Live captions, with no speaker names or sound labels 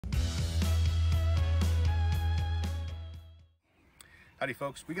Howdy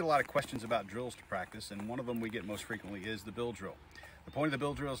folks, we get a lot of questions about drills to practice, and one of them we get most frequently is the bill drill. The point of the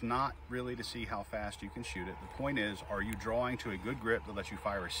bill drill is not really to see how fast you can shoot it. The point is, are you drawing to a good grip that lets you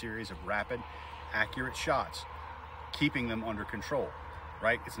fire a series of rapid, accurate shots, keeping them under control,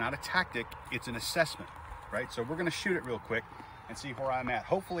 right? It's not a tactic, it's an assessment, right? So we're gonna shoot it real quick and see where I'm at.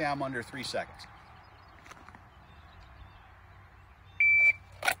 Hopefully I'm under 3 seconds.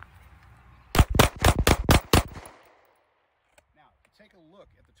 Take a look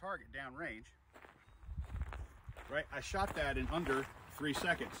at the target downrange, right? I shot that in under 3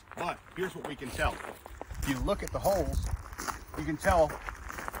 seconds, but here's what we can tell. If you look at the holes, you can tell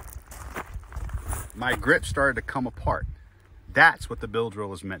my grip started to come apart. That's what the bill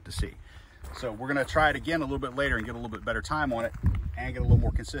drill is meant to see. So we're gonna try it again a little bit later and get a little bit better time on it and get a little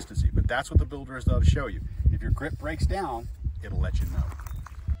more consistency. But that's what the bill drill is there to show you. If your grip breaks down, it'll let you know.